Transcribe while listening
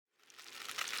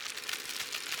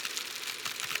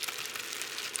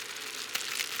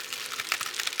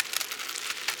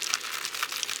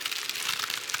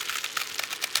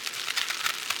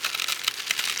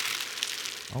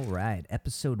All right,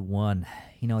 episode 1.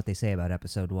 You know what they say about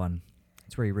episode 1?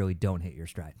 It's where you really don't hit your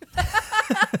stride.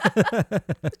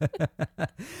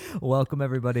 Welcome,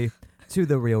 everybody, to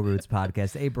the Real Roots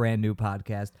Podcast, a brand new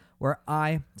podcast where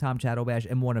I, Tom Chattelbash,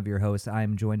 am one of your hosts.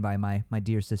 I'm joined by my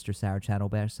dear sister, Sara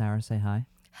Chattelbash. Sara, say hi.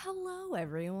 Hello,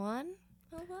 everyone.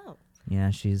 Hello.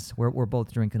 Yeah, we're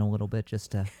both drinking a little bit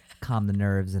just to calm the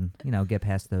nerves and, get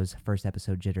past those first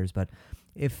episode jitters. But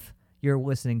if you're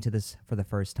listening to this for the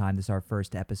first time, this is our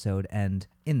first episode, and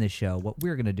in this show, what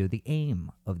we're going to do, the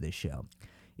aim of this show,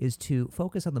 is to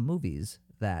focus on the movies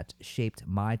that shaped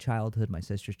my childhood, my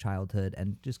sister's childhood,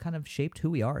 and just kind of shaped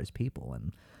who we are as people.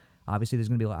 And obviously there's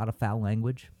going to be a lot of foul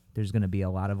language. There's going to be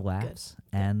a lot of laughs,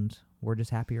 and we're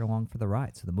just happy you're along for the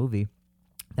ride. So the movie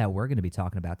that we're going to be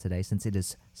talking about today, since it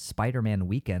is Spider-Man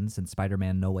weekend, since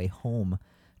Spider-Man No Way Home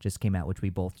just came out, which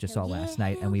we both just saw last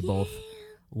night, and we both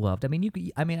loved.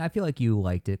 I feel like you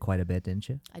liked it quite a bit, didn't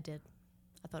you? I did.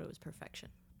 I thought it was perfection.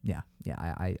 Yeah,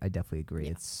 I definitely agree.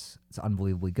 Yeah. It's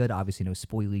unbelievably good. Obviously, no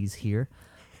spoilies here.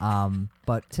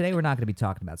 But today we're not going to be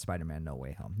talking about Spider-Man No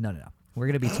Way Home. No. We're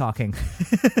going to be talking.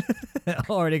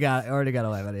 already got a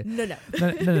laugh at it.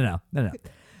 No.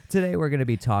 Today we're going to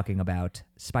be talking about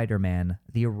Spider-Man,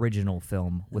 the original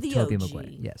film with Tobey Maguire.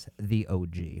 Yes, the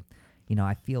OG.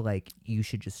 I feel like you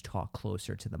should just talk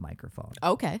closer to the microphone.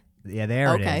 Okay. Yeah,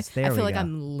 there it is. Okay. There I we feel go. like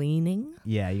I'm leaning.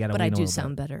 Yeah, you got to. But I do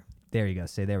sound better. There you go.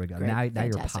 There we go. Great. Now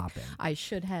you're Fantastic. popping. I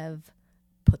should have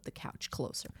put the couch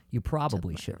closer. You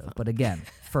probably should have. But again,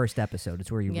 first episode,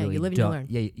 it's where you really you live and don't. you learn.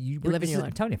 Yeah, you live and you learn.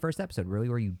 I'm telling you, first episode, really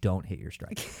where you don't hit your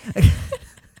strike.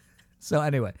 So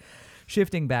anyway,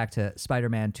 shifting back to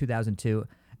Spider-Man 2002,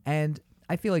 and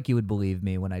I feel like you would believe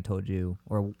me when I told you,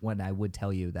 or when I would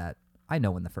tell you that I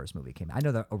know when the first movie came out. I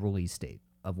know a release date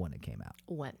of when it came out.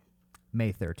 When?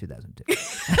 May 3rd, 2002.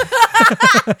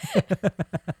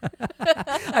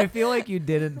 I feel like you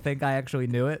didn't think I actually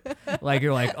knew it. Like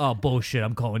you're like, oh bullshit,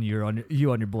 I'm calling you on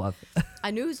your bluff.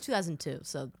 I knew it was 2002,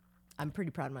 so I'm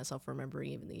pretty proud of myself for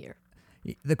remembering even the year.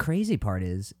 The crazy part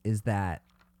is that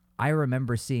I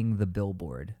remember seeing the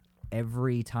billboard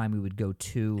every time we would go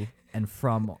to and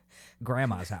from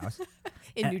Grandma's house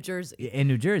in New Jersey. In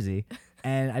New Jersey.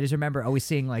 And I just remember always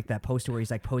seeing like that poster where he's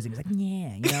like posing. He's like,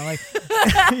 yeah,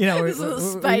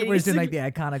 we're doing like the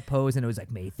iconic pose, and it was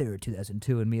like May 3rd,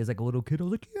 2002, and me as like a little kid, I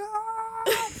was like,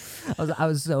 yeah. I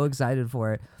was so excited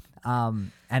for it.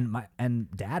 And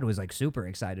Dad was like super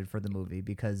excited for the movie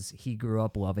because he grew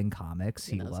up loving comics.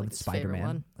 He loved like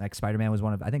Spider-Man. Like Spider-Man was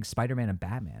one of, I think, Spider-Man and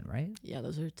Batman, right? Yeah,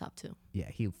 those are top two.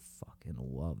 Yeah, he fucking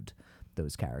loved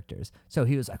those characters. So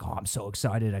he was like, oh, I'm so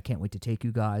excited. I can't wait to take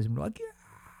you guys. And we're like, yeah.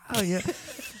 Oh yeah.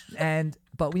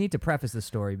 But we need to preface the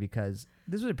story because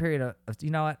this was a period of, you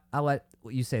know what? I'll let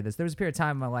you say this. There was a period of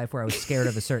time in my life where I was scared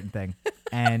of a certain thing.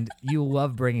 And you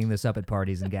love bringing this up at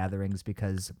parties and gatherings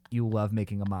because you love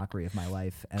making a mockery of my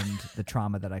life and the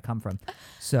trauma that I come from.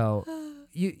 So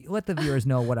you let the viewers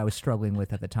know what I was struggling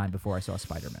with at the time before I saw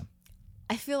Spider-Man.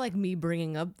 I feel like me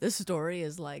bringing up this story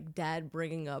is like Dad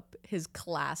bringing up his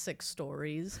classic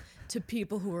stories to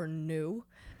people who are new.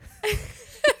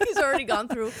 He's already gone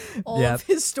through all of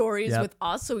his stories with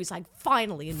us, so he's like,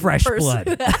 finally, a new fresh person.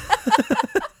 blood.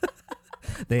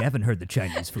 They haven't heard the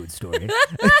Chinese food story.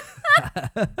 I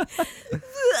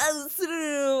was sitting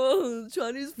in a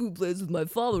Chinese food place with my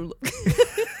father.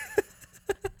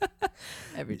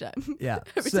 Every time. Yeah.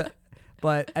 Every time.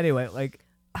 But anyway,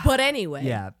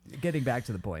 yeah, getting back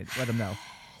to the point, let him know.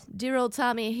 Dear old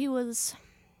Tommy, he was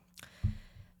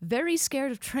very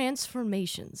scared of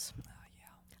transformations.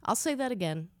 I'll say that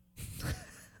again.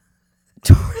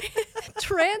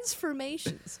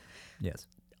 Transformations. Yes.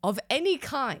 Of any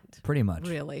kind. Pretty much.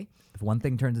 Really. If one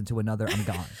thing turns into another, I'm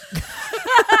gone.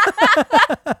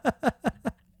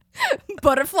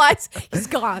 Butterflies, he's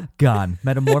gone. Gone.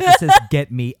 Metamorphosis,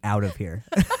 get me out of here.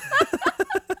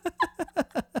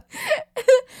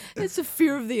 It's a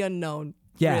fear of the unknown.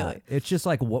 Yeah. Really. It's just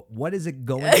like, what is it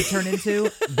going to turn into?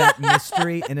 That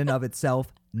mystery in and of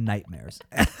itself, nightmares.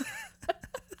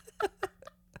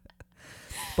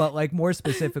 But like more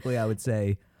specifically, I would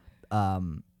say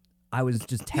I was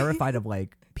just terrified of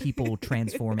like people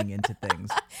transforming into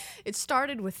things. It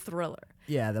started with Thriller.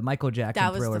 Yeah, the Michael Jackson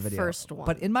That was Thriller the video. first one.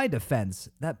 But in my defense,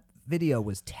 that video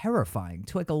was terrifying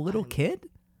to like a little kid.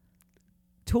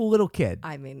 To a little kid.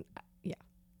 I mean, yeah,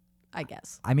 I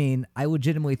guess. I mean, I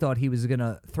legitimately thought he was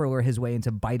gonna throw her his way into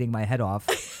biting my head off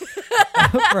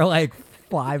for like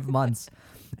 5 months.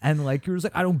 And like he was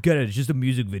like, I don't get it. It's just a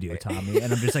music video, Tommy.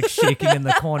 And I'm just like shaking in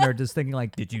the corner, just thinking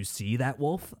like, did you see that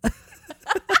wolf?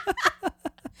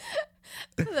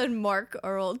 And then Mark,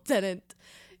 our old tenant,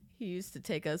 he used to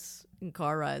take us in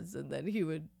car rides, and then he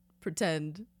would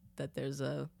pretend that there's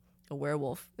a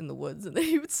werewolf in the woods, and then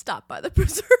he would stop by the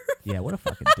preserve. Yeah, what a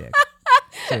fucking dick.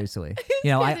 Seriously.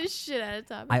 You know, Get the shit out of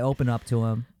Tommy. I open up to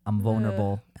him. I'm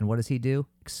vulnerable. And what does he do?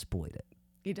 Exploit it.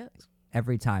 He does.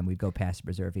 Every time we'd go past the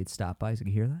preserve, he'd stop by. He's like,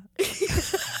 you hear that?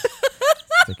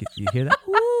 It's like, you hear that?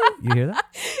 You hear that?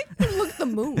 Look at the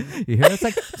moon. You hear that? It's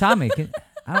like, Tommy,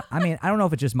 I mean, I don't know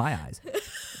if it's just my eyes,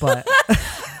 but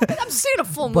I'm seeing a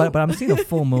full moon. but I'm seeing a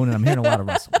full moon and I'm hearing a lot of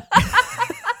rustling.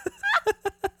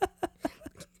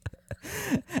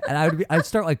 And I'd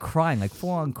start like crying, like full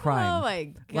on crying. Oh my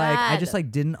God. Like I just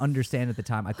like didn't understand at the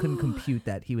time. I couldn't compute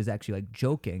that he was actually like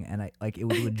joking, and I like it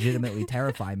would legitimately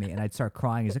terrify me. And I'd start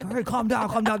crying. He's like, "All right, calm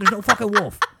down. There's no fucking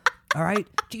wolf. All right,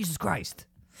 Jesus Christ."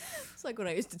 It's like when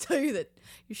I used to tell you that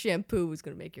your shampoo was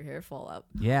going to make your hair fall out.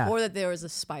 Yeah. Or that there was a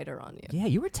spider on you. Yeah,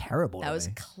 you were terrible. That was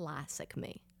classic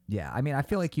me. Yeah, I mean, I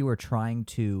feel like you were trying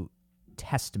to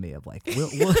test me of like, will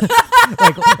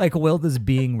like will this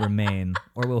being remain,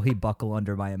 or will he buckle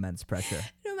under my immense pressure?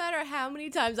 No matter how many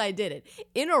times I did it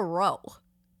in a row,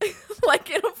 like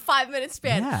in a 5-minute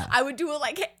span, Yeah. I would do it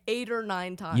like 8 or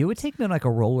 9 times. You would take me on like a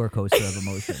roller coaster of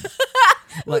emotions.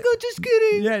 Like, oh, just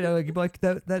kidding. Yeah, no, like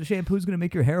that shampoo's gonna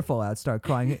make your hair fall out. Start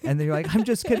crying, and then you're like, I'm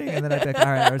just kidding, and then I'd be like,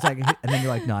 all right, I was like, and then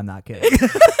you're like, no, I'm not kidding.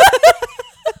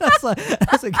 I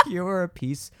was like, you are a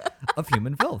piece of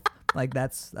human filth. Like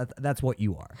that's what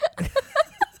you are.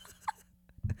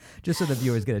 Just so the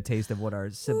viewers get a taste of what our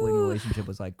sibling relationship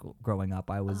was like growing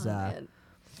up. I was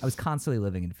constantly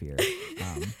living in fear.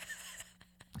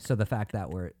 So the fact that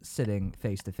we're sitting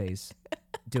face to face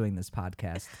doing this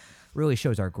podcast really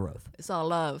shows our growth. It's all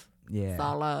love. Yeah, It's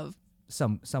all love.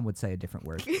 Some would say a different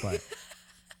word, but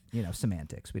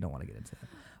semantics. We don't want to get into that.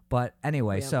 But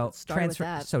anyway, Yeah, so let's start with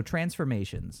that.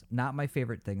 transformations, not my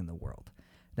favorite thing in the world.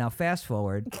 Now, fast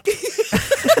forward. I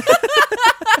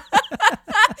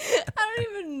don't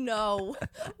even know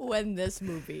when this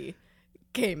movie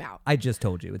came out. I just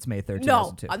told you it's May 3rd,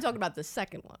 No, 2002. I'm talking about the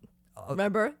second one.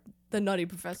 Remember? The Nutty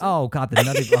Professor? Oh God, the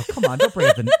nutty! Oh, come on, don't bring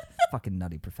up the fucking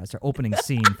Nutty Professor opening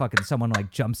scene. Fucking someone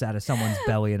like jumps out of someone's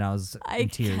belly, and I was in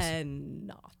tears. I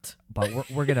cannot. But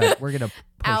we're gonna push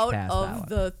Out past that of one.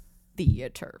 the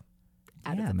theater.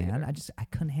 Out Yeah, of the man, theater. I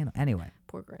couldn't handle. Anyway,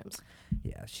 Poor Grams.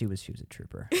 yeah, she was a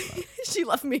trooper, but- She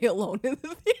left me alone in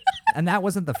the theater. and that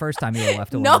wasn't the first time you were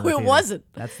left alone. No, in the it theater. wasn't.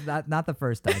 That's not the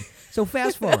first time. So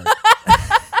fast forward.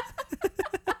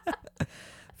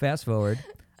 Fast forward.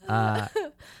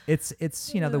 It's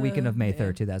the weekend of May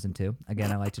 3rd, 2002.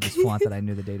 Again, I like to just flaunt that I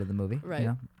knew the date of the movie. Right.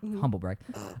 Humble brag.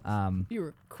 You were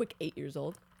a quick 8 years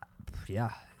old.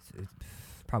 Yeah,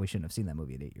 probably shouldn't have seen that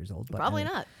movie at 8 years old. But Probably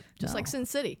anyway. not. Just like Sin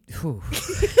City. Whew.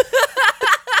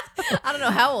 I don't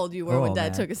know how old you were when Oh,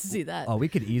 Dad man. took us to see that. Oh, we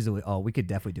could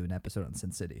definitely do an episode on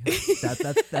Sin City.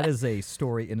 That is a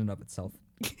story in and of itself.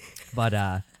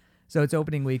 But so it's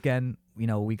opening weekend. I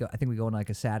think we go on like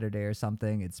a Saturday or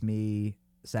something. It's me,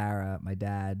 Sarah, my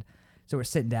dad. So we're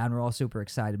sitting down. We're all super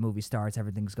excited. Movie starts.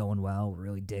 Everything's going well. We're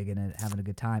really digging it, having a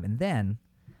good time. And then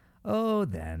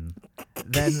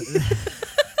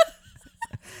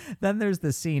then there's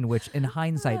the scene, which in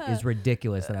hindsight is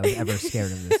ridiculous that I was ever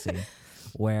scared of this scene,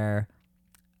 where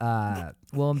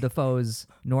Willem Dafoe's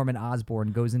Norman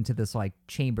Osborn goes into this like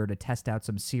chamber to test out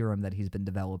some serum that he's been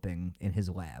developing in his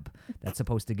lab that's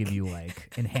supposed to give you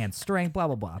like enhanced strength, blah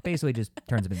blah blah. Basically, just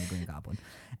turns him into Green Goblin,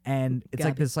 and it's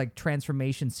like this like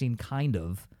transformation scene kind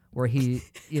of. Where he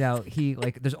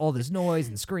like, there's all this noise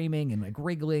and screaming and like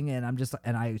wriggling, and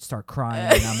I start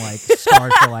crying, and I'm like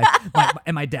scarred for life.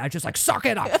 And my dad just like, suck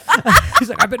it up. He's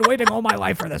like, I've been waiting all my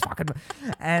life for this fucking.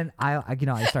 And I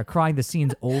start crying. The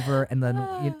scene's over, and then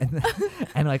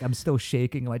and like I'm still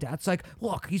shaking. And my dad's like,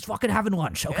 look, he's fucking having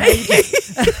lunch, okay?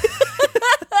 Just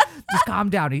calm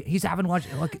down. He's having lunch.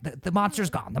 Look, the monster's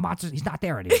gone. He's not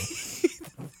there anymore.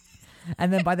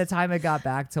 And then by the time I got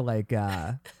back to like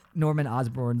Norman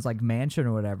Osborn's like mansion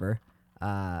or whatever,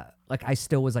 like I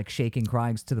still was like shaking,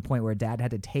 crying to the point where Dad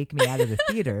had to take me out of the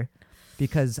theater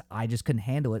because I just couldn't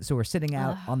handle it. So we're sitting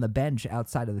out on the bench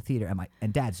outside of the theater,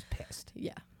 and Dad's pissed.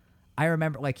 Yeah. I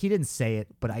remember, like, he didn't say it,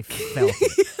 but I felt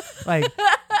it. Like,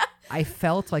 I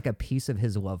felt like a piece of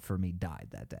his love for me died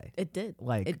that day. It did.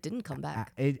 Like, it didn't come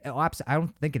back. I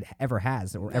don't think it ever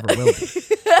has or ever will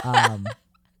be.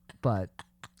 But,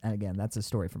 and again, that's a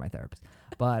story for my therapist.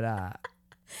 But,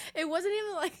 It wasn't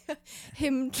even like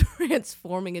him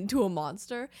transforming into a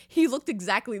monster. He looked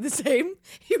exactly the same.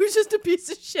 He was just a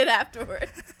piece of shit afterward.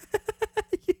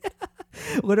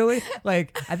 Literally,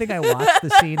 like, I think I watched the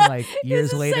scene like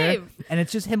years the later, same. and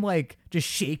it's just him like just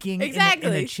shaking in Exactly.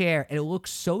 the chair, and it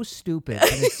looks so stupid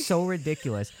and it's so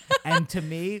ridiculous. And to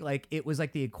me, like, it was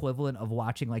like the equivalent of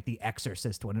watching like The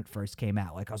Exorcist when it first came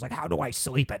out. Like, I was like, how do I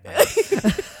sleep at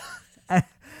night?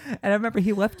 And I remember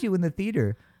he left you in the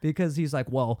theater because he's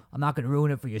like, well, I'm not going to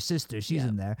ruin it for your sister. She's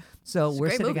in there. So we're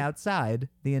sitting outside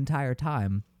the entire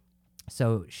time.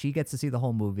 So she gets to see the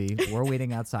whole movie. We're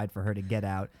waiting outside for her to get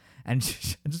out. And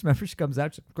I just remember she comes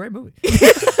out. She's like, great movie.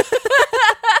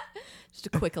 Just a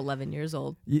quick 11 years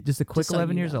old. Just a quick Just so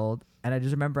 11 you years know. old. And I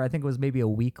just remember, I think it was maybe a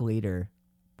week later,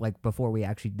 like before we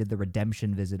actually did the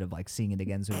redemption visit of like seeing it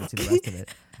again so we could see the rest of it.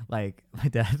 Like my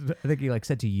dad, I think he like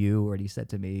said to you or he said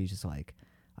to me, he's just like,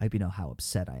 I hope you know how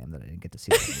upset I am that I didn't get to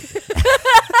see that movie.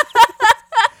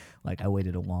 Like, I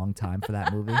waited a long time for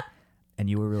that movie, and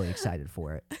you were really excited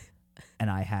for it,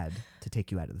 and I had to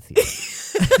take you out of the theater.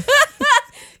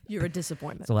 You're a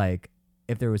disappointment. So, like,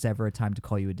 if there was ever a time to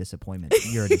call you a disappointment,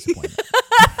 you're a disappointment.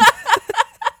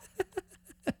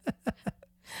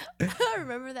 I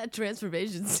remember that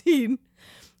transformation scene.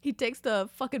 He takes the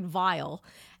fucking vial,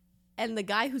 and the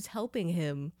guy who's helping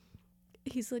him,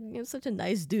 he's like, such a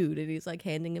nice dude, and he's like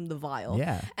handing him the vial.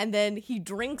 Yeah. And then he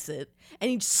drinks it, and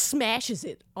he just smashes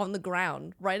it on the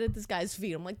ground right at this guy's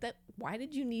feet. I'm like, why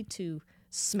did you need to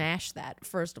smash that,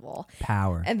 first of all?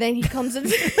 Power. And then he comes in,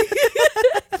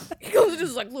 he comes into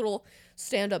his like little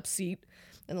stand-up seat,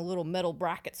 and the little metal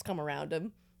brackets come around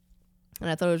him. And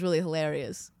I thought it was really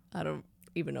hilarious. I don't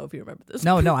even know if you remember this.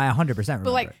 No, I 100% remember.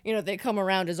 But like, it. they come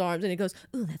around his arms and he goes,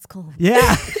 "Ooh, that's cold."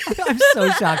 Yeah. I'm so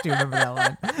shocked you remember that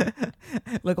one.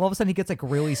 Like, all of a sudden he gets like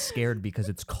really scared because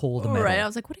it's cold metal. Right. I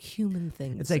was like, what a human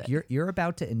thing. It's to like say. you're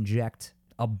about to inject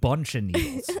a bunch of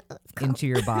needles into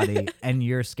your body, and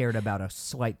you're scared about a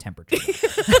slight temperature.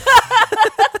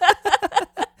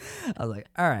 I was like,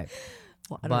 all right.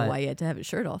 Well, I don't know why he had to have his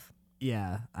shirt off.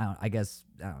 Yeah, I guess,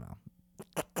 I don't know.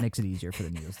 Makes it easier for the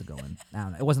needles to go in. I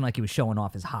don't know. It wasn't like he was showing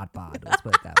off his hot bod. Let's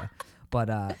put it that way. But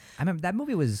I remember that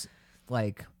movie was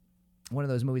like one of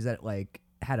those movies that like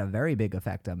had a very big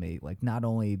effect on me. Like, not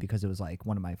only because it was like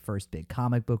one of my first big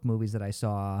comic book movies that I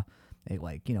saw. It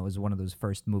like, it was one of those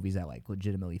first movies that like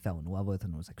legitimately fell in love with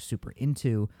and was like super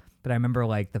into. But I remember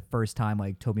like the first time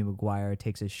like Tobey Maguire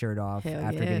takes his shirt off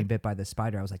after getting bit by the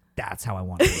spider, I was like, that's how I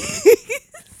want to be.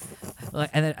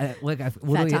 Like, and then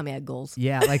Fat Tommy had goals.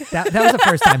 Yeah, like that was the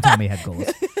first time Tommy had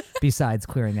goals. Besides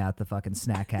clearing out the fucking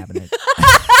snack cabinet.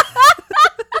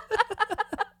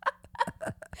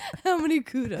 How many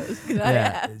kudos could I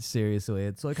have? Seriously.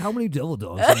 It's like, how many devil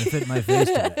dogs can I fit in my face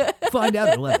today? Find out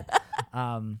at 11.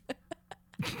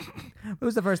 It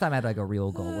was the first time I had like a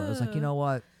real goal where I was like, you know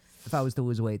what? If I was to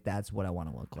lose weight, that's what I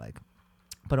want to look like.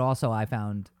 But also I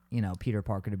found, Peter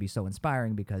Parker to be so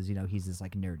inspiring because, he's this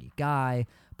like nerdy guy,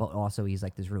 but also he's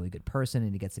like this really good person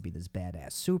and he gets to be this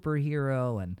badass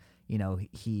superhero. And,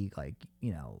 he like,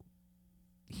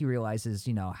 he realizes,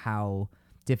 how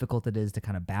difficult it is to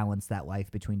kind of balance that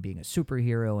life between being a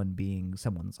superhero and being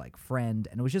someone's like friend.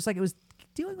 And it was just like, it was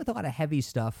dealing with a lot of heavy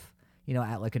stuff,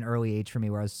 at like an early age for me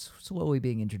where I was slowly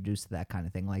being introduced to that kind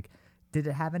of thing. Like, did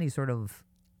it have any sort of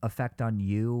effect on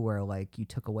you where like you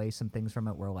took away some things from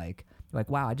it where like,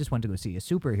 wow, I just went to go see a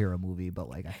superhero movie, but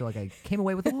like I feel like I came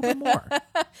away with a little bit more?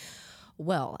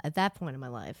 Well, at that point in my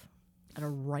life, at a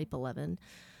ripe 11,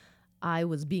 I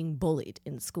was being bullied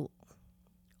in school.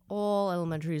 All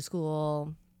elementary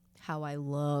school, how I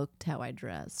looked, how I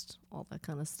dressed, all that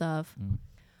kind of stuff.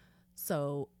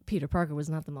 So Peter Parker was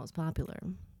not the most popular.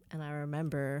 And I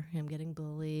remember him getting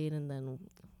bullied, and then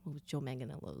what was Joe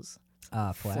Manganiello's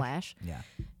Flash? Yeah.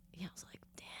 Yeah, I was like,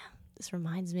 damn, this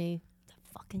reminds me of that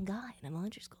fucking guy in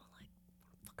elementary school. Like,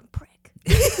 fucking prick.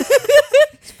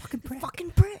 It's fucking prick.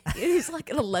 Fucking prick. He's like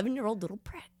an 11-year-old little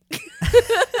prick.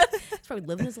 He's probably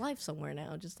living his life somewhere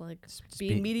now, just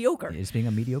being mediocre. Just being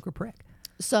a mediocre prick.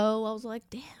 So I was like,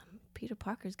 damn, Peter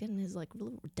Parker's getting his like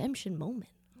little redemption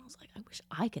moment. And I was like, I wish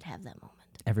I could have that moment.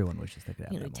 Everyone wishes they could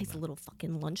have that He moment. takes a little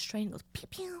fucking lunch tray and goes pew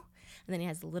pew. And then he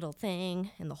has the little thing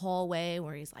in the hallway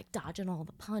where he's like dodging all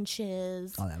the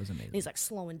punches. Oh, that was amazing. And he's like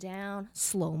slowing down,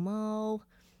 slow-mo.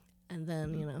 And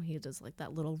then, he does like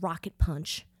that little rocket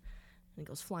punch. And he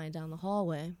goes flying down the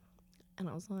hallway. And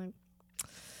I was like,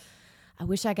 I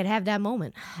wish I could have that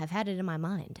moment. I've had it in my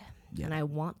mind. Yeah. And I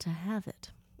want to have it.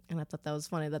 And I thought that was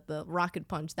funny that the rocket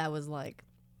punch, that was like,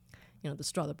 the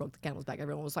straw that broke the camel's back.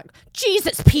 Everyone was like,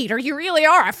 Jesus, Peter, you really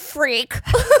are a freak.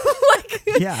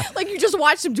 Like you just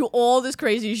watched him do all this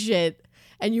crazy shit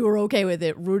and you were okay with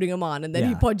it, rooting him on. And then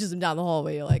he punches him down the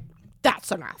hallway. You're like,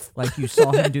 that's enough. Like you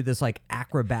saw him do this like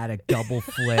acrobatic double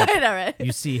flip. I know, right?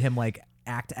 You see him like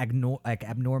act like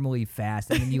abnormally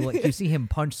fast, and then you see him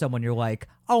punch someone, you're like,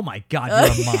 oh my god,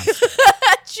 you're a monster.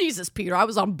 Jesus, Peter, I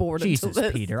was on board. Jesus,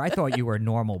 Peter, I thought you were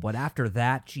normal, but after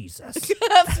that, Jesus.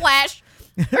 Flash,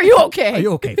 are you okay? Are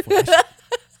you okay, Flash?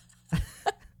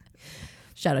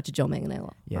 Shout out to Joe Manganiello,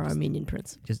 our just, Armenian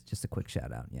prince. Just a quick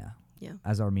shout out, yeah. Yeah.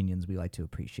 As Armenians, we like to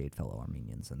appreciate fellow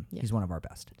Armenians, and he's one of our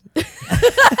best.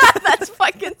 That's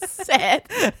fucking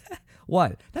sad.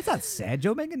 What? That's not sad.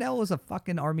 Joe Manganiello is a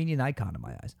fucking Armenian icon in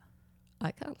my eyes.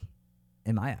 Icon?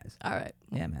 In my eyes. All right.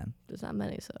 Yeah, man. There's not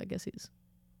many, so I guess he's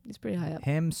pretty high up.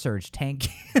 Him, Serge Tank.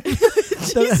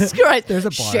 Jesus Christ. There's a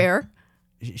bar. Cher.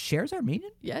 Cher's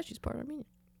Armenian? Yeah, she's part Armenian.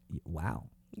 Wow.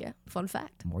 Yeah, fun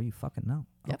fact. The more you fucking know.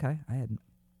 Yep. Okay, I had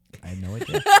no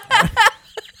idea.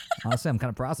 Honestly, I'm kind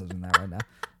of processing that right now.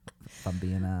 If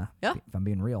I'm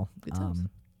being real. Good times.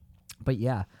 But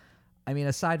yeah, I mean,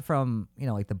 aside from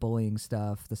like the bullying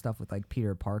stuff, the stuff with like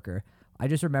Peter Parker, I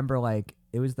just remember like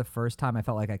it was the first time I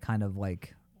felt like I kind of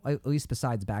like at least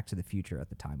besides Back to the Future at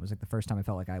the time, it was like the first time I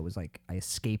felt like I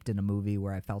escaped in a movie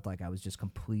where I felt like I was just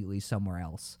completely somewhere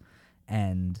else,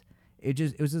 and it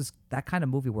was just that kind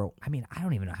of movie where I mean I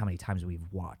don't even know how many times we've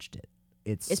watched it.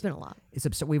 It's been a lot. It's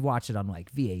absurd. We've watched it on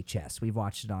like VHS. We've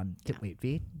watched it on. Did we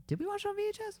watch it on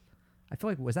VHS? I feel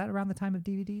like was that around the time of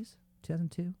DVDs,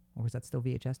 2002, or was that still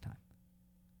VHS time?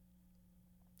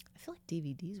 I feel like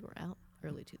DVDs were out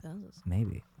early 2000s.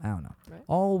 Maybe, I don't know. Right?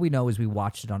 All we know is we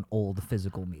watched it on old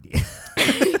physical media.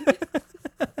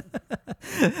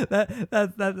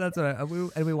 That's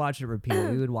what and we watched it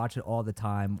repeatedly. We would watch it all the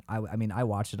time. I mean, I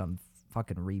watched it on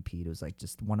fucking repeat. It was like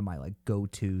just one of my like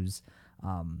go-tos.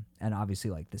 And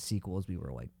obviously like the sequels we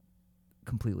were like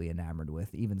completely enamored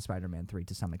with, even Spider-Man 3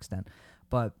 to some extent.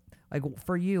 But like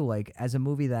for you, like as a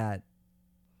movie that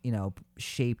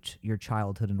shaped your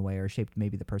childhood in a way, or shaped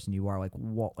maybe the person you are, like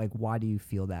why do you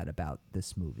feel that about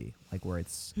this movie, like where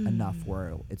it's enough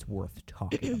where it's worth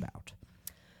talking about?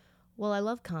 Well, I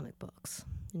love comic books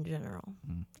in general.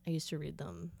 I used to read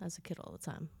them as a kid all the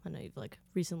time. I know you've like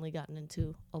recently gotten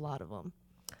into a lot of them,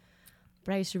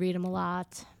 but I used to read them a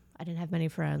lot. I didn't have many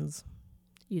friends.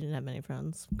 You didn't have many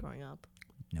friends growing up.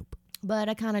 Nope. But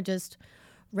I kind of just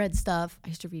read stuff. I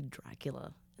used to read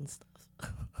Dracula and stuff.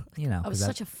 I was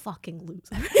such a fucking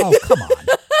loser. Oh, come on.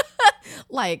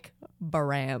 Like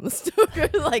Bram Stoker,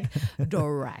 like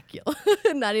Dracula.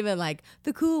 Not even like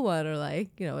the cool one or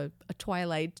like, a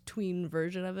Twilight tween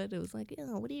version of it. It was like,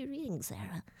 what are you reading,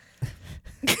 Sarah?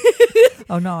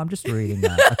 Oh, no, I'm just reading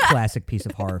a classic piece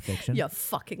of horror fiction. You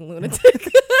fucking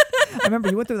lunatic. I remember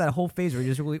you went through that whole phase where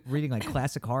you're just reading like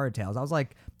classic horror tales. I was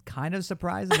like kind of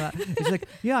surprised. It's like,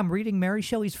 yeah, I'm reading Mary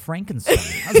Shelley's Frankenstein.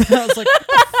 I was like, what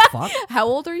the fuck? How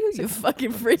old are you? You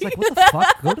fucking freak. It's like, what the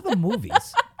fuck? Go to the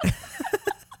movies.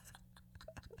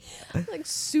 Like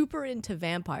super into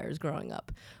vampires growing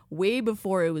up, way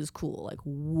before it was cool, like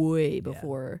way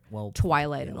before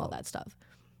Twilight and all that stuff.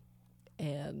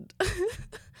 And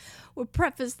what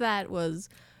prefaced that was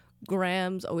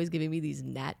Graham's always giving me these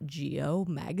Nat Geo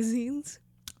magazines.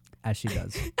 As she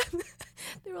does.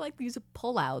 They were like these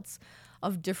pullouts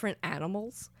of different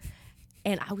animals,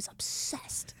 and I was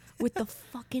obsessed with the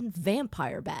fucking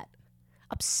vampire bat.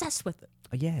 Obsessed with it.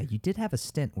 Oh, yeah, you did have a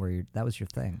stint where that was your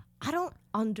thing. I don't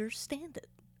understand it.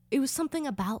 It was something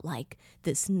about like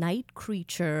this night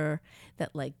creature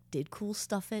that like did cool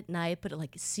stuff at night, but it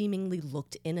like seemingly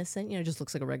looked innocent. It just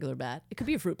looks like a regular bat. It could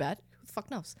be a fruit bat. Who the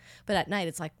fuck knows? But at night,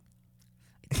 it's like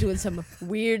it's doing some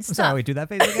weird stuff. Sorry, we do that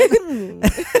face again?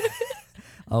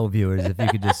 Oh, viewers, if you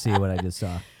could just see what I just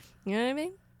saw. You know what I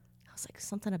mean? I was like,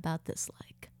 something about this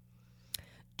like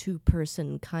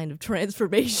two-person kind of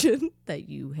transformation that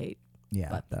you hate.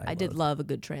 Yeah, but I did love a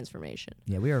good transformation.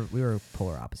 Yeah, we were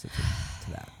polar opposites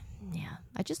to that. Yeah,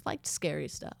 I just liked scary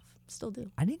stuff. Still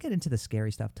do. I didn't get into the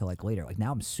scary stuff till like later. Like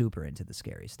now I'm super into the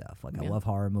scary stuff. Like I love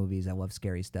horror movies. I love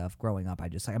scary stuff. Growing up, I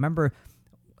remember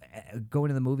going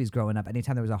to the movies growing up.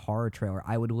 Anytime there was a horror trailer,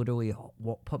 I would literally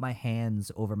put my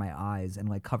hands over my eyes and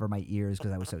like cover my ears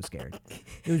because I was so scared.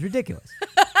 It was ridiculous.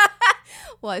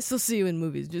 Well, I still see you in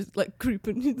movies, just like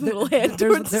creeping your little hand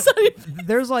towards the side.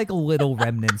 There's like little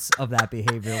remnants of that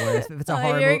behavior. Where if it's a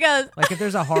horror movie, like if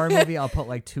there's a horror movie, I'll put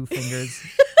like two fingers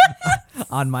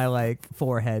on my like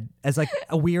forehead as like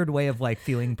a weird way of like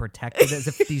feeling protected, as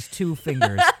if these two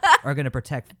fingers are going to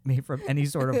protect me from any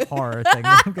sort of horror thing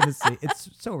that I'm going to see. It's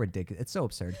so ridiculous. It's so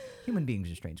absurd. Human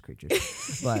beings are strange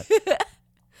creatures, but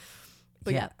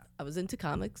yeah. I was into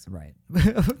comics. Right.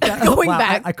 Going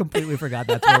back. I completely forgot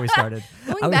that's where we started.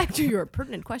 Going back to your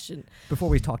pertinent question. Before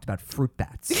we talked about fruit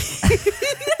bats.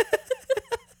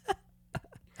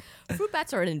 Fruit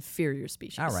bats are an inferior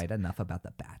species. All right, enough about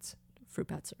the bats. Fruit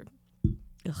bats are...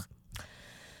 Ugh.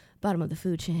 bottom of the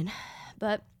food chain.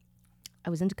 But I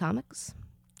was into comics,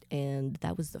 and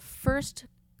that was the first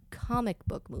comic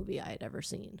book movie I had ever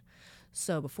seen.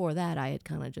 So before that, I had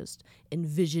kind of just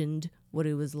envisioned what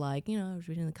it was like. You know, I was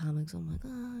reading the comics. I'm like,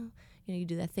 oh, you know, you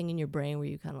do that thing in your brain where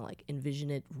you kind of like envision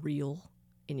it real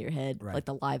in your head, Right. like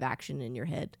the live action in your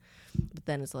head. But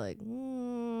then it's like, I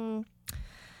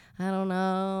don't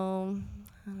know.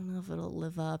 I don't know if it'll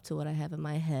live up to what I have in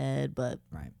my head. But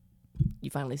Right. you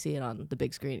finally see it on the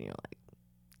big screen, and you're like,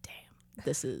 damn,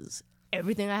 this is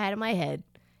everything I had in my head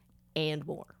and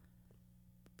more.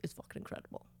 It's fucking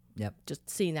incredible. Yep. Just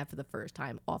seeing that for the first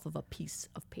time off of a piece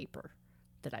of paper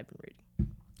that I've been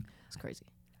reading. It's crazy.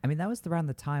 I mean, that was around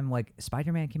the time, like,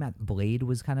 Spider-Man came out. Blade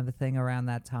was kind of a thing around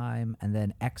that time. And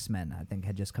then X-Men, I think,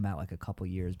 had just come out, like, a couple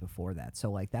years before that.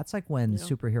 So, like, that's, like, when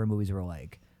superhero movies were,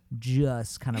 like,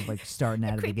 just kind of, like, starting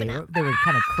out of the gate. They were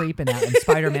kind of creeping out. And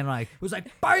Spider-Man, like, was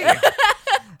like, bam!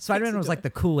 Spider-Man was, like,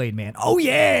 the Kool-Aid man. Oh,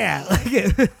 yeah!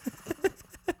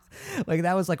 Like,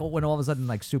 that was, like, when all of a sudden,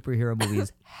 like, superhero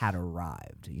movies had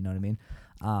arrived. You know what I mean?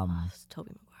 It's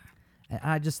Tobey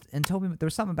Maguire. And Toby, there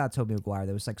was something about Tobey Maguire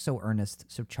that was like so earnest,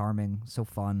 so charming, so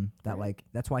fun that like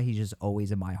that's why he's just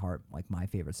always in my heart, like my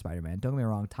favorite Spider-Man. Don't get me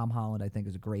wrong, Tom Holland I think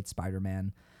is a great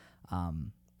Spider-Man, But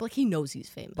like he knows he's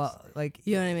famous. but like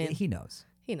you know what I mean? He knows,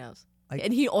 Like,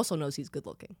 and he also knows he's good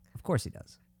looking. of course he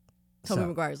does. Tobey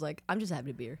Maguire's like, I'm just happy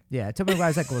to be here. Yeah, Tobey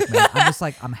Maguire's like, look, man, I'm just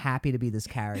like I'm happy to be this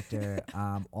character.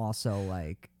 Also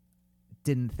like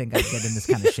didn't think I'd get in this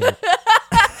kind of shit.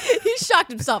 He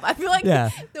shocked himself. I feel like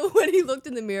when he looked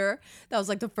in the mirror, that was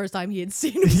like the first time he had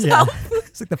seen himself. Yeah.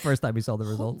 It's like the first time he saw the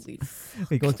results. He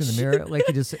looked in the mirror, like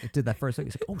he just did that first thing.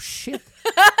 He's like, oh shit.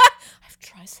 I have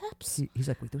triceps. He's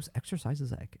like, wait, those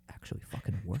exercises like actually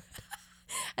fucking worked.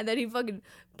 And then he fucking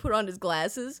put on his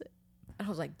glasses. And I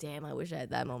was like, damn, I wish I had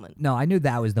that moment. No, I knew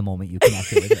that was the moment you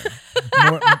connected with him.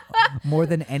 More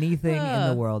than anything in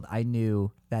the world, I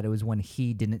knew that it was when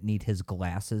he didn't need his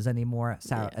glasses anymore.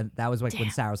 Sarah, and that was like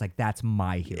when Sarah was like, that's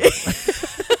my hero.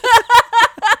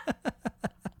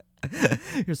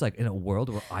 He was like, in a world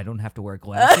where I don't have to wear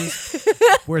glasses,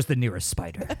 where's the nearest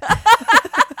spider?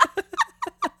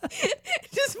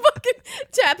 Just fucking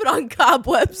tapping on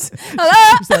cobwebs.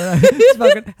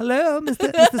 Hello? Hello,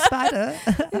 Mr. Spider.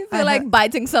 You feel like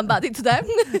biting somebody today?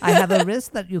 I have a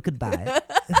wrist that you could buy.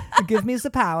 Give me the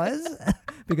powers.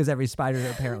 Because every spider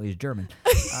apparently is German.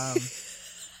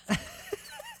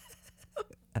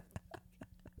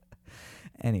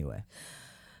 Anyway.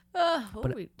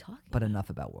 What are we talking But enough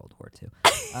about World War II.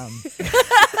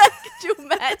 Could you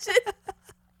imagine?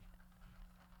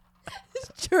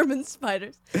 German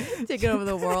spiders taking over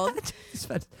the world.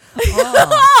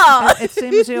 It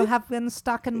seems you have been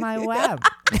stuck in my web.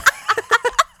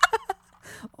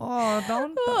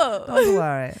 Don't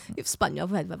worry. You've spun your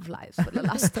web of lives for the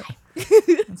last time.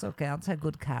 It's okay. I'll take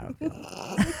good care of you.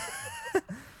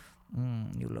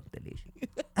 You look delicious.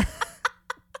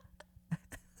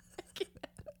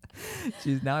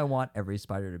 Jeez, now I want every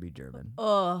spider to be German.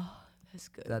 Oh, that's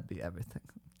good. That'd be everything.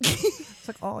 It's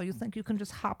like, oh, you think you can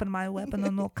just hop in my web and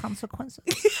then no consequences?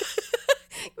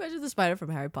 Imagine the spider from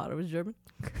Harry Potter was German.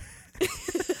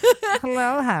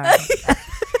 Hello, Harry.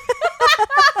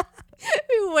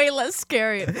 Way less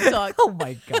scary if you talk. Oh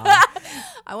my god.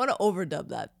 I want to overdub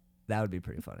that. That would be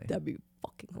pretty funny. That'd be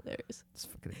fucking hilarious.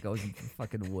 It goes into the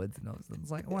fucking woods and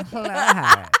it's like, well, hello,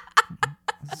 Harry.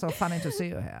 So funny to see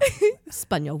you here.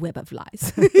 Spun your web of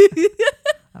lies.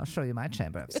 I'll show you my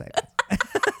chamber of secrets.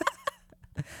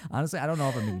 Honestly, I don't know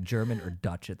if I'm in German or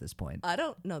Dutch at this point. I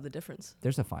don't know the difference.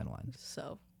 There's a fine line.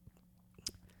 So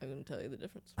I'm gonna tell you the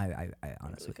difference. I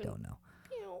honestly really don't know.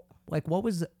 Like what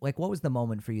was the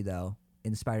moment for you though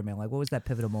in Spider-Man? Like what was that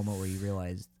pivotal moment where you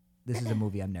realized this is a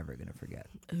movie I'm never gonna forget?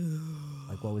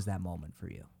 Like what was that moment for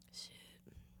you? Shit.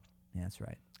 Yeah, that's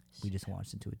right. We just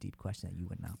launched into a deep question that you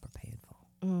were not prepared for.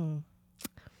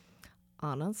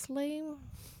 Honestly,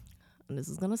 and this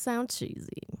is gonna sound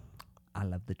cheesy. I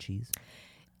love the cheese.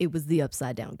 It was the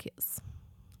upside down kiss.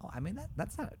 Oh, I mean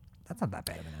that's not that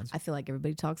bad of an answer. I feel like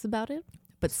everybody talks about it,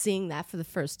 but seeing that for the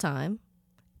first time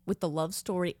with the love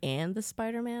story and the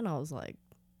Spider-Man, I was like,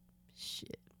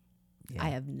 shit. Yeah. I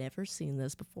have never seen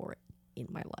this before in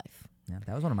my life. Yeah,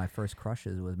 that was one of my first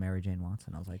crushes was Mary Jane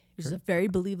Watson. I was like, it's a very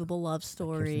believable love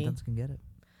story. Kirsten Dunst can get it.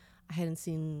 I hadn't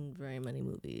seen very many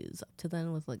movies up to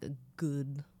then with like a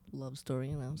good love story,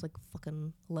 and I was like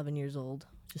fucking 11 years old,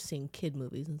 just seeing kid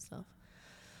movies and stuff.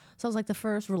 So I was like, the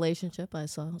first relationship I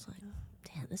saw, I was like,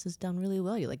 damn, this is done really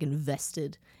well. You're like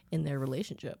invested in their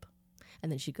relationship.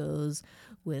 And then she goes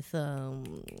with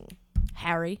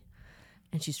Harry,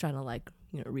 and she's trying to like,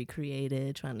 recreate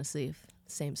it, trying to see if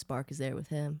the same spark is there with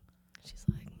him. She's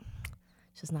like,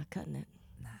 just not cutting it.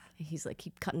 Nah. He's like,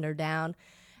 keep cutting her down.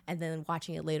 And then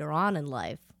watching it later on in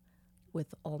life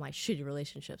with all my shitty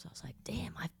relationships, I was like,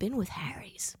 damn, I've been with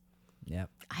Harrys. Yep.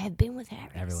 I have been with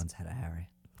Harrys. Everyone's had a Harry.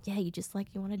 Yeah, you just like,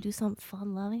 you want to do something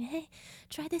fun, loving. Hey,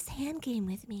 try this hand game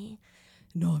with me.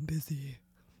 No, I'm busy.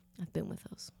 I've been with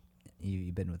those.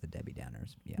 You've been with the Debbie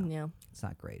Downers. Yeah. It's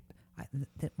not great.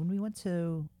 When we went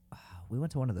to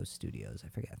one of those studios, I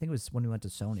forget. I think it was when we went to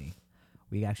Sony.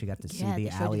 We actually got to see the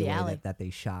alleyway that they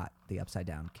shot the upside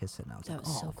down kissing. I was that like,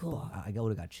 was so cool. Fuck. I would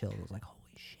have got chills. I was like, holy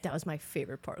shit. That was my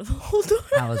favorite part of the whole tour.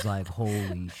 I was like,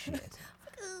 holy shit.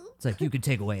 It's like, you could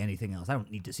take away anything else. I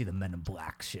don't need to see the Men in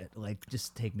Black shit. Like,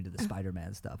 just take me to the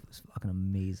Spider-Man stuff. It was fucking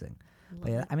amazing.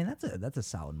 But yeah, I mean, that's a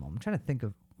solid moment. I'm trying to think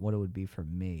of what it would be for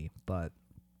me, but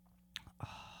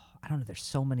I don't know. There's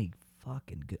so many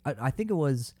fucking good. I think it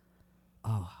was,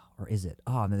 or is it?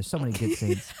 Oh, man, there's so many good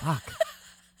scenes. Fuck.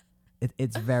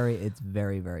 It's very,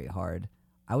 very hard.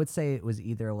 I would say it was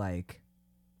either like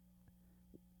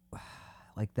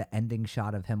the ending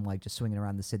shot of him like just swinging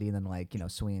around the city and then like, you know,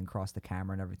 swinging across the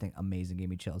camera and everything. Amazing, gave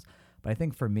me chills. But I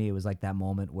think for me it was like that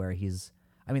moment where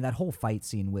that whole fight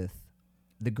scene with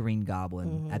the Green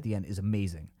Goblin at the end is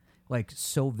amazing. Like,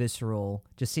 so visceral.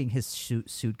 Just seeing his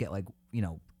suit get like, you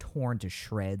know, torn to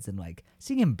shreds and like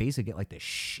seeing him basically get like the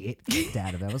shit kicked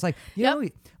out of him. I was like, you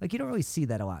don't really see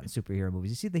that a lot in superhero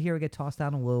movies. You see the hero get tossed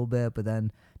down a little bit, but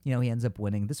then, you know, he ends up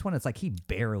winning. This one, it's like he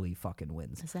barely fucking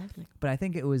wins. Exactly. But I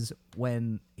think it was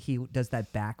when he does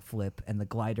that backflip and the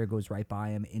glider goes right by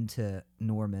him into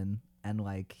Norman, and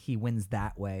like he wins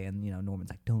that way, and you know, Norman's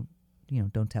like, don't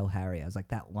tell Harry. I was like,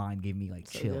 that line gave me like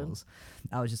chills.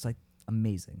 Good. I was just like,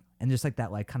 amazing. And just like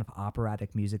that like kind of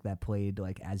operatic music that played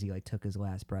like as he like took his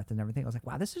last breath and everything. I was like,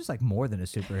 wow, this is just like more than a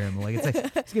superhero. Like it's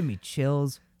like it's giving me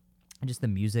chills. And just the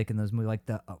music in those movies,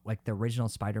 like the original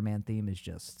Spider-Man theme is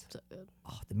just so good.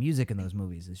 Oh, the music in those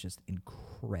movies is just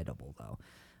incredible though.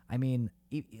 I mean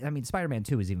Spider-Man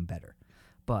 2 is even better.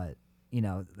 But, you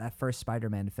know, that first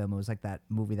Spider-Man film, it was like that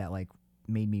movie that like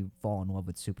made me fall in love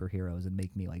with superheroes and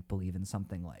make me like believe in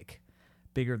something like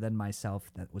bigger than myself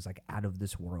that was like out of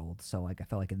this world. So like I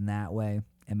felt like in that way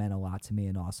it meant a lot to me.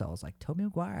 And also I was like, Tobey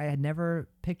Maguire, I had never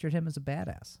pictured him as a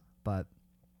badass, but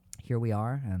here we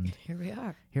are. It's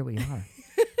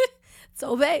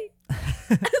Obey.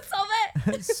 It's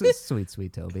Obey.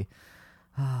 Sweet Toby.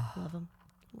 Love him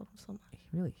so much.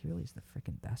 He really is the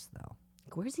freaking best though.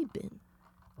 Like, where's he been?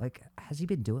 Like, has he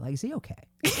been doing, like, is he okay?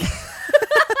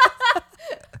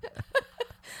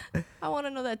 I want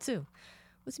to know that too.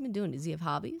 What's he been doing? Does he have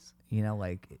hobbies? You know,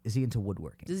 like, is he into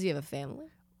woodworking? Does he have a family?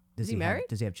 Is he married?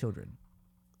 Does he have children?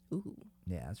 Ooh.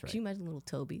 Yeah, that's right. Can you imagine little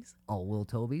Tobies? Oh, little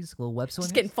Tobies? Little web swingers?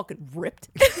 Just getting fucking ripped.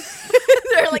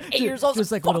 They're like 8 years old.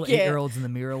 Just like little 8-year-olds in the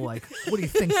mirror, like, what do you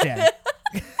think, Dad?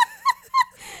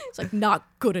 It's like, not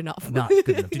good enough. Not good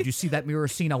enough. Did you see that mirror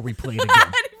scene? I'll replay it again.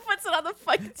 And he puts it on the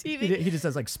fucking TV. He just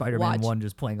has like Spider-Man 1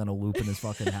 just playing on a loop in his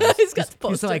fucking house.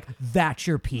 He's like, that's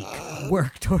your peak.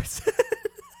 Work towards it.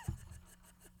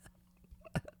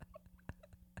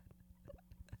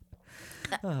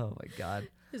 Oh my God.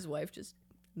 His wife just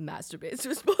masturbates to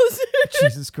his poster.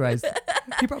 Jesus Christ.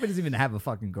 He probably doesn't even have a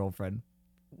fucking girlfriend.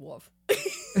 Woof. I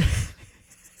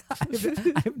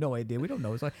have no idea. We don't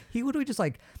know. It's like he literally just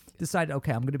like decided,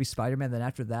 okay, I'm going to be Spider-Man. Then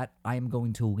after that, I am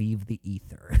going to leave the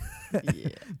ether. Yeah.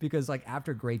 Because like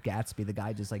after Great Gatsby, the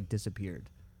guy just like disappeared.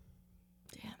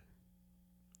 Damn.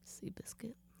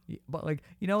 Seabiscuit. Yeah, but like,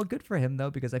 you know, good for him though,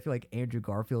 because I feel like Andrew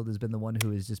Garfield has been the one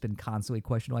who has just been constantly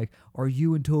questioning, like, are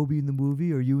you and Toby in the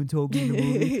movie? Are you and Toby in the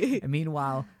movie? And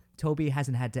meanwhile, Toby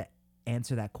hasn't had to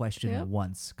answer that question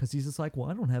once because he's just like, well,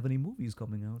 I don't have any movies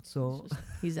coming out, so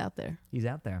he's out there. He's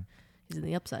out there. He's in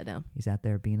the upside down. He's out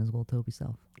there being his little Toby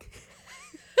self.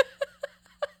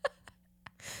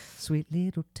 Sweet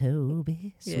little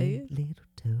Toby. Sweet little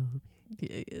Toby. Yeah,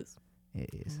 he is. It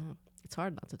is. It's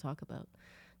hard not to talk about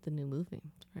the new movie.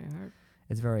 It's very hard.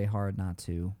 It's very hard not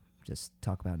to just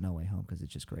talk about No Way Home because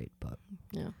it's just great. But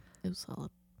yeah, it was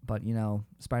solid. But, you know,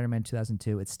 Spider-Man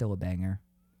 2002, it's still a banger.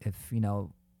 If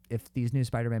these new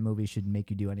Spider-Man movies should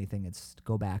make you do anything, it's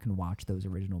go back and watch those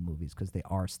original movies because they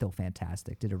are still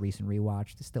fantastic. Did a recent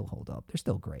rewatch. They still hold up. They're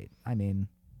still great. I mean,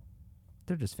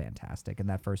 they're just fantastic. And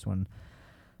that first one,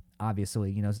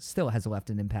 obviously, you know, still has left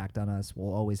an impact on us.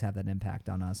 Will always have that impact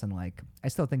on us. And, like, I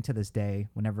still think to this day,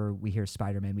 whenever we hear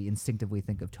Spider-Man, we instinctively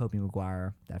think of Tobey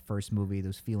Maguire, that first movie,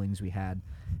 those feelings we had.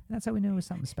 And that's how we knew it was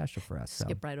something special for us.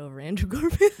 Skip right over Andrew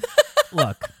Garfield.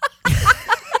 Look.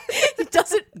 It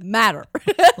doesn't matter.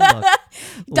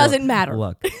 It doesn't matter.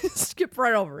 Look. Skip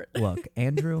right over it. Look,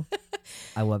 Andrew,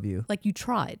 I love you. Like, you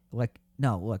tried. Like,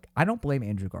 no, look, I don't blame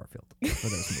Andrew Garfield for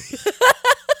those movies.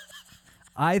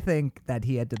 I think that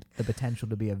he had the potential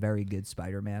to be a very good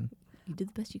Spider-Man. You did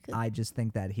the best you could. I just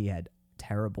think that he had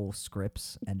terrible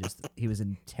scripts and just he was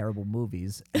in terrible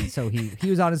movies, and so he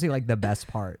was honestly like the best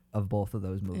part of both of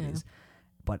those movies.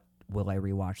 But will I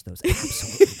rewatch those?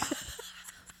 Absolutely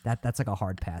not. That's like a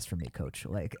hard pass for me, Coach.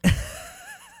 Like,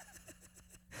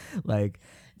 like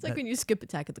it's like when you skip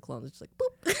Attack of the Clones, it's just like boop.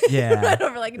 Yeah, right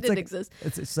over like it it's didn't like, exist.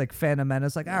 It's like Phantom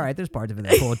Menace. Like, all right, there's parts of it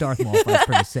that cool. Darth Maul fight's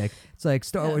pretty sick. It's like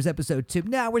Star Wars Episode 2.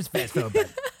 Nah, where's fast forward?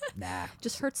 Nah,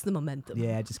 Just hurts the momentum.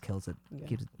 yeah, it just kills it.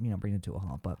 Keeps it, bringing it to a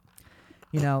halt. But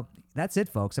that's it,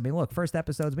 folks. I mean, look, first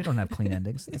episodes, we don't have clean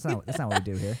endings. That's not what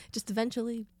we do here. Just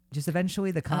eventually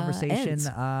The conversation ends.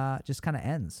 just kind of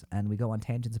ends, and we go on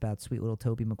tangents about sweet little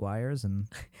Tobey Maguires and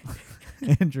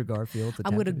Andrew Garfield.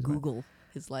 I'm gonna Google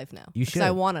his life now. You 'cause should.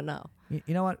 I want to know. You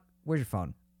know what? Where's your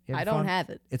phone? You I your don't phone? have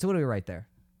it. It's literally right there.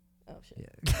 Oh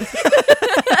shit.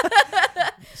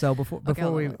 So before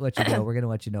hold we on. let you go, we're gonna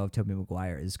let you know if Tobey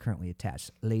Maguire is currently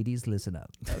attached. Ladies, listen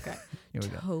up. Okay. Here we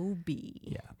go. Toby.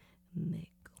 Yeah,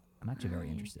 I'm actually very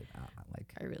interested.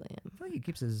 I really am. I feel like he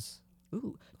keeps his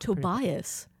Ooh,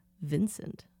 Tobias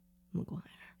Vincent Maguire.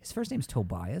 first name's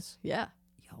Tobias. Yeah.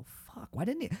 Yo, fuck! Why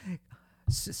didn't he?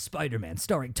 Spider-Man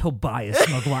starring Tobias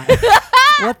Maguire.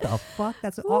 What the fuck?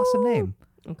 That's an awesome name.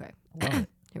 Okay. Love it.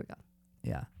 Here we go.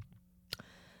 Yeah.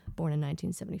 Born in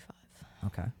 1975.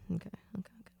 Okay. Okay.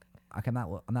 I'm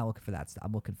not looking for that stuff.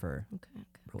 I'm looking for Okay.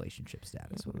 relationship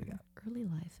status. What do we got? Early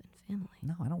life and family.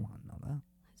 No, I don't want to know that.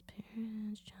 His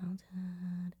parents,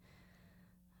 childhood,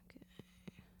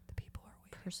 The people are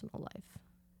weird. personal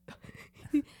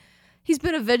life. He's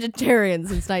been a vegetarian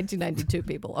since 1992,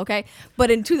 people, okay? But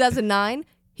in 2009,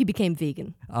 he became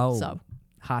vegan. Oh, So,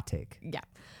 hot take. yeah.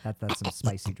 That's some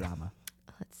spicy drama.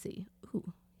 Let's see.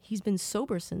 Ooh, he's been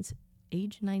sober since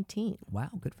age 19. Wow,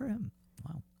 good for him.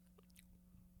 Wow.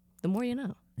 The more you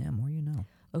know. Yeah, more you know.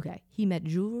 Okay. He met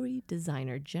jewelry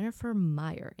designer Jennifer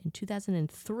Meyer in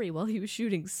 2003 while he was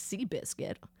shooting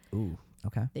Seabiscuit. Ooh,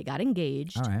 okay. They got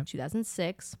engaged. All right.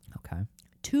 2006. Okay.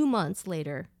 2 months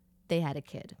later, they had a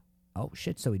kid. Oh,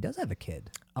 shit, so he does have a kid.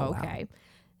 Oh, Okay.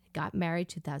 Got married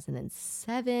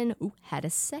 2007. Ooh, had a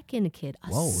second kid, a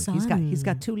Wow. Whoa, son. he's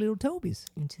got two little Tobys.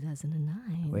 in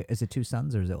 2009. Wait, is it two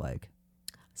sons or is it like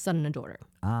Son and a daughter.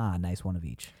 nice one of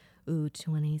each? Ooh,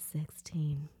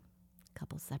 2016.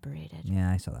 Couple separated. Yeah,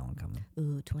 I saw that one coming.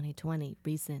 Ooh, 2020.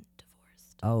 Recent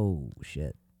divorced. Oh,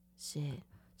 shit. Shit.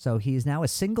 So he's now a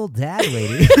single dad,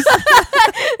 ladies.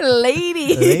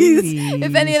 Ladies.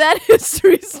 If any of that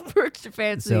history spurred your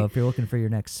fancy. So if you're looking for your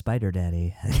next spider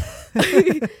daddy.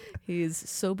 He's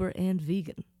sober and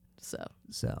vegan.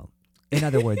 So, in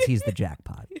other words, he's the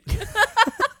jackpot.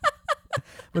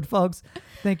 But folks,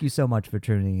 thank you so much for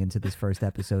tuning into this first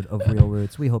episode of Real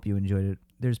Roots. We hope you enjoyed it.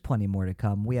 There's plenty more to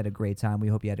come. We had a great time. We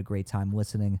hope you had a great time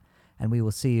listening. And we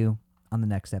will see you on the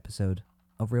next episode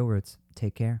of Real Roots.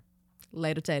 Take care.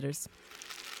 later taters.